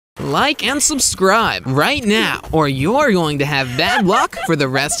Like and subscribe right now, or you're going to have bad luck for the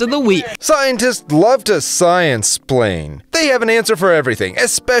rest of the week. Scientists love to science-plain. They have an answer for everything,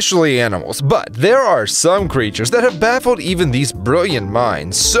 especially animals, but there are some creatures that have baffled even these brilliant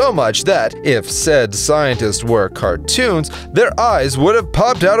minds so much that, if said scientists were cartoons, their eyes would have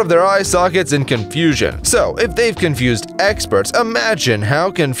popped out of their eye sockets in confusion. So, if they've confused experts, imagine how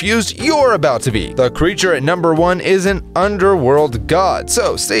confused you're about to be. The creature at number 1 is an underworld god,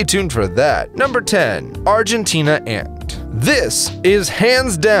 so stay tuned for that. Number 10. Argentina Ant. This is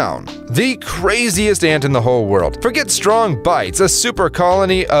hands down the craziest ant in the whole world. Forget strong bites, a super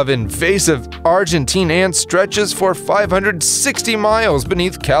colony of invasive Argentine ants stretches for 560 miles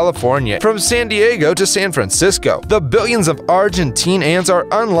beneath California, from San Diego to San Francisco. The billions of Argentine ants are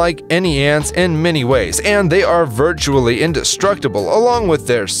unlike any ants in many ways, and they are virtually indestructible, along with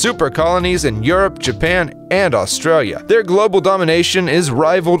their super colonies in Europe, Japan, and Australia. Their global domination is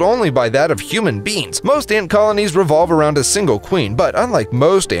rivaled only by that of human beings. Most ant colonies revolve around a single queen, but unlike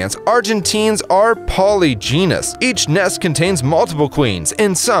most ants, Argentines are polygynous. Each nest contains multiple queens.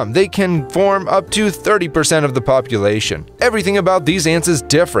 In some, they can form up to 30% of the population. Everything about these ants is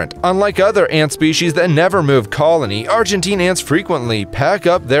different. Unlike other ant species that never move colony, Argentine ants frequently pack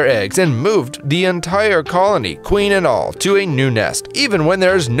up their eggs and moved the entire colony, queen and all, to a new nest, even when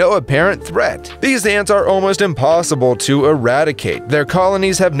there is no apparent threat. These ants are almost impossible to eradicate. Their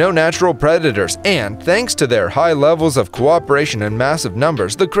colonies have no natural predators, and thanks to their high levels of cooperation and massive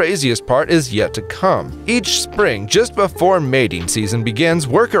numbers, the craziest part is yet to come. Each spring, just before mating season begins,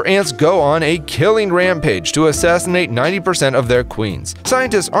 worker ants go on a killing rampage to assassinate 90% of their queens.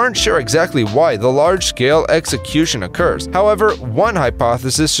 Scientists aren't sure exactly why the large-scale execution occurs. However, one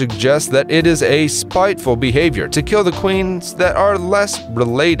hypothesis suggests that it is a spiteful behavior to kill the queens that are less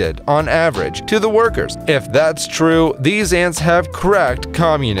related, on average, to the workers. If that's true, these ants have cracked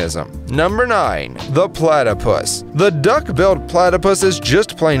communism. Number 9. The platypus. The duck-billed platypus is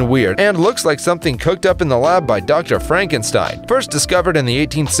just plain weird and looks like something cooked up in the lab by Dr. Frankenstein. First discovered in the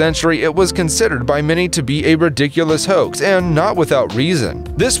 18th century, it was considered by many to be a ridiculous hoax, and not without reason.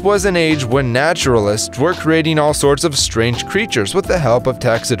 This was an age when naturalists were creating all sorts of strange creatures with the help of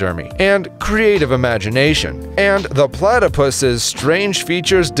taxidermy and creative imagination. And the platypus's strange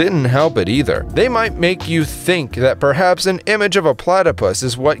features didn't help it either. They might make you think that perhaps an image of a platypus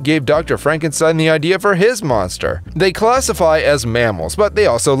is what gave Dr. Frankenstein the idea for his monster. They classify as mammals, but they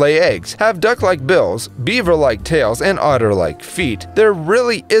also lay eggs, have duck-like bills, beaver-like tails, and otter-like feet. There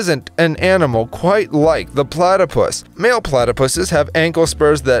really isn't an animal quite like the platypus. Male platypuses have ankle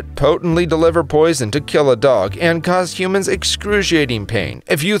spurs that potently deliver poison to kill a dog and cause humans excruciating pain.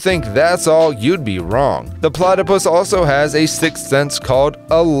 If you think that's all, you'd be wrong. The platypus also has a sixth sense called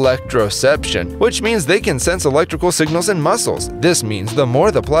electroception, which means they can sense electrical signals in muscles. This means the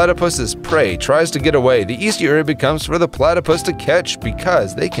more the platypus's prey tries to get away, the easier it becomes for the platypus to catch,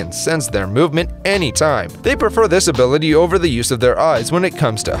 because they can sense their movement anytime. They prefer this ability over the use of their eyes when it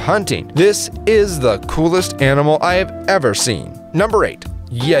comes to hunting. This is the coolest animal I have ever seen. Number 8.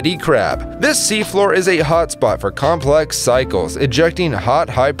 Yeti crab. This seafloor is a hotspot for complex cycles, ejecting hot,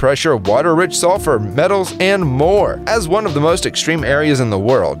 high-pressure, water-rich sulfur, metals, and more. As one of the most extreme areas in the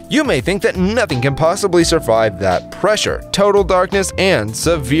world, you may think that nothing can possibly survive that pressure, total darkness, and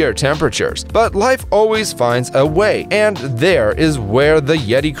severe temperatures. But life always finds a way, and there is where the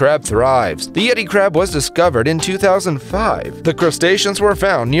Yeti crab thrives. The Yeti crab was discovered in 2005. The crustaceans were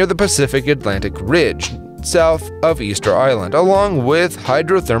found near the Pacific Atlantic Ridge, south of Easter Island, along with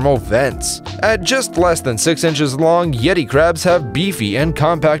hydrothermal vents. At just less than 6 inches long, Yeti crabs have beefy and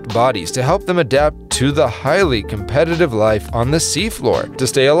compact bodies to help them adapt to the highly competitive life on the seafloor. To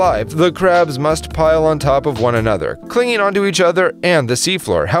stay alive, the crabs must pile on top of one another, clinging onto each other and the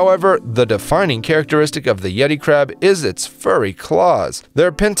seafloor. However, the defining characteristic of the Yeti crab is its furry claws.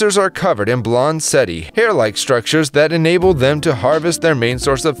 Their pincers are covered in blonde setae, hair-like structures that enable them to harvest their main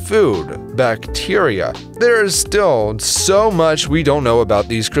source of food, bacteria. There is still so much we don't know about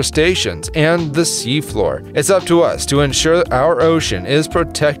these crustaceans and the seafloor. It's up to us to ensure our ocean is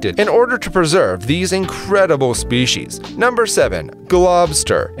protected in order to preserve these incredible species. Number 7.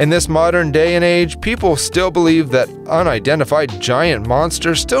 Globster. In this modern day and age, people still believe that unidentified giant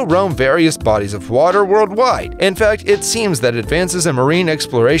monsters still roam various bodies of water worldwide. In fact, it seems that advances in marine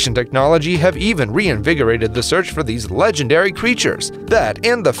exploration technology have even reinvigorated the search for these legendary creatures. That,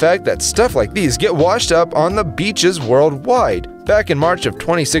 and the fact that stuff like these get washed up on the beaches worldwide. Back in March of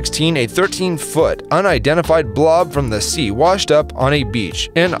 2016, a 13-foot unidentified blob from the sea washed up on a beach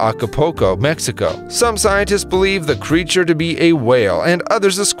in Acapulco, Mexico. Some scientists believe the creature to be a whale and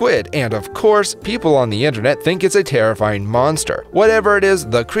others a squid, and of course, people on the internet think it's a terrifying monster. Whatever it is,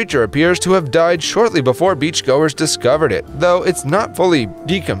 the creature appears to have died shortly before beachgoers discovered it. Though it's not fully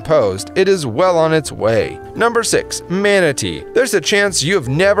decomposed, it is well on its way. Number 6. Manatee. There's a chance you've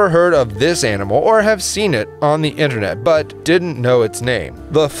never heard of this animal or have seen it on the internet, but didn't know its name.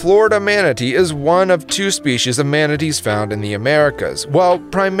 The Florida manatee is one of 2 species of manatees found in the Americas. While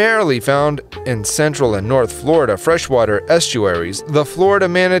primarily found in central and north Florida freshwater estuaries, the Florida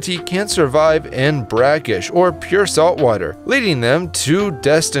manatee can survive in brackish or pure saltwater, leading them to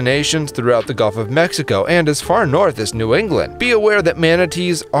destinations throughout the Gulf of Mexico and as far north as New England. Be aware that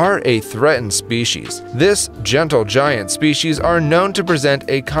manatees are a threatened species. This gentle giant species are known to present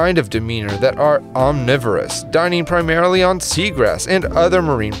a kind of demeanor that are omnivorous, dining primarily on seagrass and other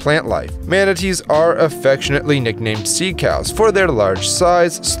marine plant life. Manatees are affectionately nicknamed sea cows for their large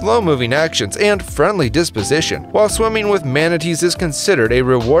size, slow-moving actions, and friendly disposition. While swimming with manatees is considered a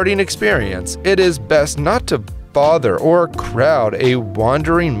rewarding experience, it is best not to bother or crowd a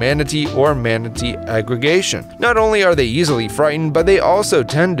wandering manatee or manatee aggregation. Not only are they easily frightened, but they also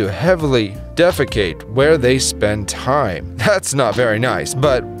tend to heavily defecate where they spend time. That's not very nice,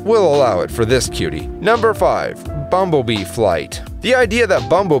 but we'll allow it for this cutie. Number 5. Bumblebee flight. The idea that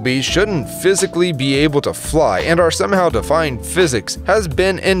bumblebees shouldn't physically be able to fly and are somehow defying physics has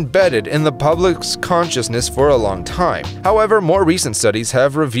been embedded in the public's consciousness for a long time. However, more recent studies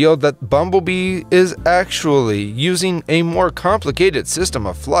have revealed that bumblebee is actually using a more complicated system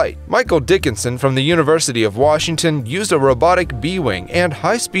of flight. Michael Dickinson from the University of Washington used a robotic bee wing and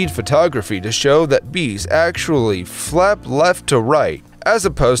high-speed photography to show that bees actually flap left to right as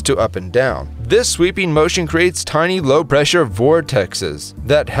opposed to up and down. This sweeping motion creates tiny low-pressure vortexes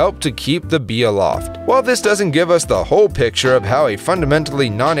that help to keep the bee aloft. While this doesn't give us the whole picture of how a fundamentally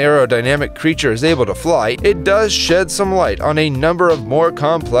non-aerodynamic creature is able to fly, it does shed some light on a number of more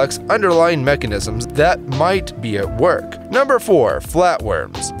complex underlying mechanisms that might be at work. Number 4.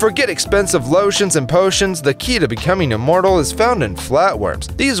 Flatworms. Forget expensive lotions and potions, the key to becoming immortal is found in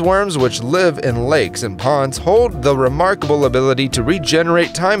flatworms. These worms, which live in lakes and ponds, hold the remarkable ability to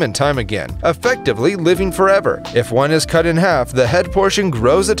regenerate time and time again, effectively living forever. If one is cut in half, the head portion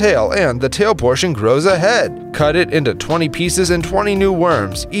grows a tail and the tail portion grows a head. Cut it into 20 pieces and 20 new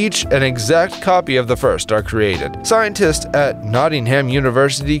worms, each an exact copy of the first, are created. Scientists at Nottingham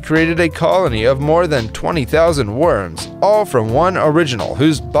University created a colony of more than 20,000 worms, all from one original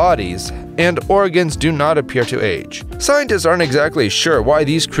whose bodies and organs do not appear to age. Scientists aren't exactly sure why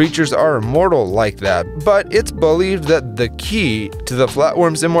these creatures are immortal like that, but it's believed that the key to the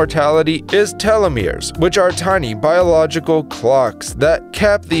flatworm's immortality is telomeres, which are tiny biological clocks that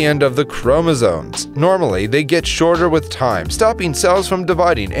cap the end of the chromosomes. Normally, they get shorter with time, stopping cells from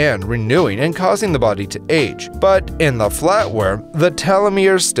dividing and renewing and causing the body to age. But in the flatworm, the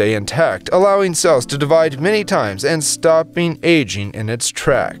telomeres stay intact, allowing cells to divide many times and stopping aging in its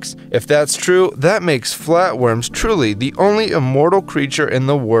tracks. If that's true, that makes flatworms truly the only immortal creature in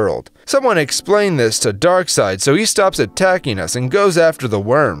the world. Someone explain this to Darkseid so he stops attacking us and goes after the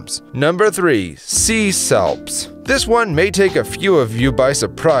worms. Number 3. Sea salps. This one may take a few of you by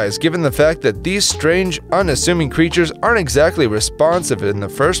surprise given the fact that these strange, unassuming creatures aren't exactly responsive in the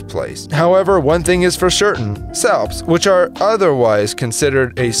first place. However, one thing is for certain, salps, which are otherwise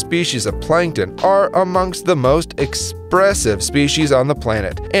considered a species of plankton, are amongst the most expressive species on the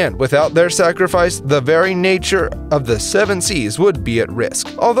planet, and without their sacrifice, the very nature of the 7 seas would be at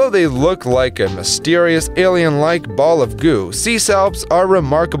risk. Although they look like a mysterious alien-like ball of goo, sea salps are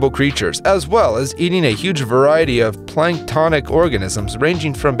remarkable creatures, as well as eating a huge variety of planktonic organisms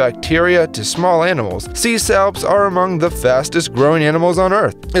ranging from bacteria to small animals. Sea salps are among the fastest growing animals on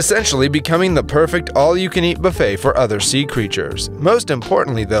Earth, essentially becoming the perfect all-you-can-eat buffet for other sea creatures. Most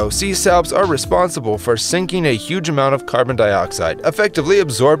importantly though, sea salps are responsible for sinking a huge amount of carbon dioxide, effectively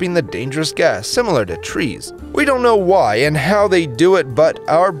absorbing the dangerous gas similar to trees. We don't know why and how they do it, but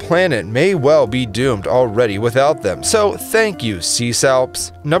our planet may well be doomed already without them, so thank you, sea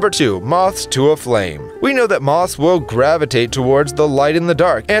salps. Number 2. Moths to a flame. We know that moths will gravitate towards the light in the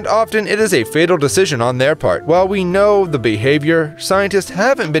dark, and often it is a fatal decision on their part. While we know the behavior, scientists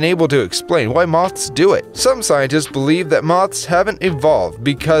haven't been able to explain why moths do it. Some scientists believe that moths haven't evolved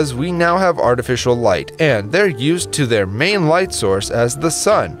because we now have artificial light, and they're used to their main light source as the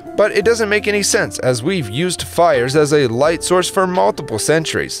sun. But it doesn't make any sense as we've used fires as a light source for multiple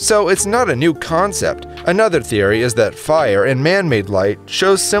centuries, so it's not a new concept. Another theory is that fire and man-made light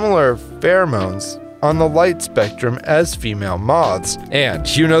shows similar pheromones on the light spectrum as female moths. And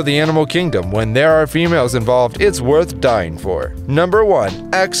you know the animal kingdom, when there are females involved, it's worth dying for. Number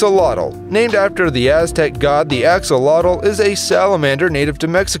 1. Axolotl. Named after the Aztec god, the axolotl is a salamander native to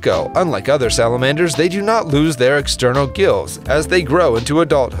Mexico. Unlike other salamanders, they do not lose their external gills as they grow into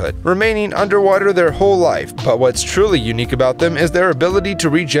adulthood, remaining underwater their whole life. But what's truly unique about them is their ability to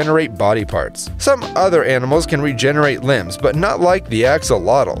regenerate body parts. Some other animals can regenerate limbs, but not like the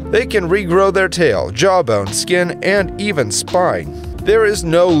axolotl. They can regrow their tail, jawbone, skin, and even spine. There is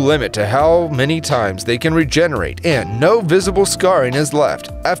no limit to how many times they can regenerate, and no visible scarring is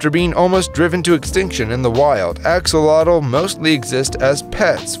left. After being almost driven to extinction in the wild, axolotl mostly exist as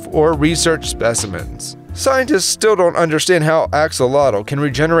pets or research specimens. Scientists still don't understand how axolotl can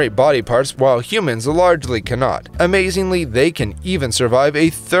regenerate body parts while humans largely cannot. Amazingly, they can even survive a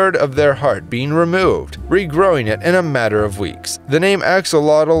third of their heart being removed, regrowing it in a matter of weeks. The name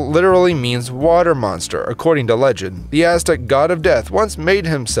axolotl literally means water monster, according to legend. The Aztec god of death once made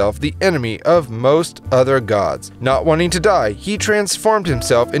himself the enemy of most other gods. Not wanting to die, he transformed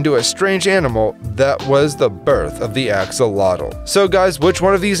himself into a strange animal that was the birth of the axolotl. So guys, which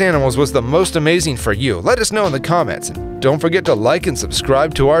one of these animals was the most amazing for you? Let us know in the comments, and don't forget to like and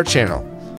subscribe to our channel.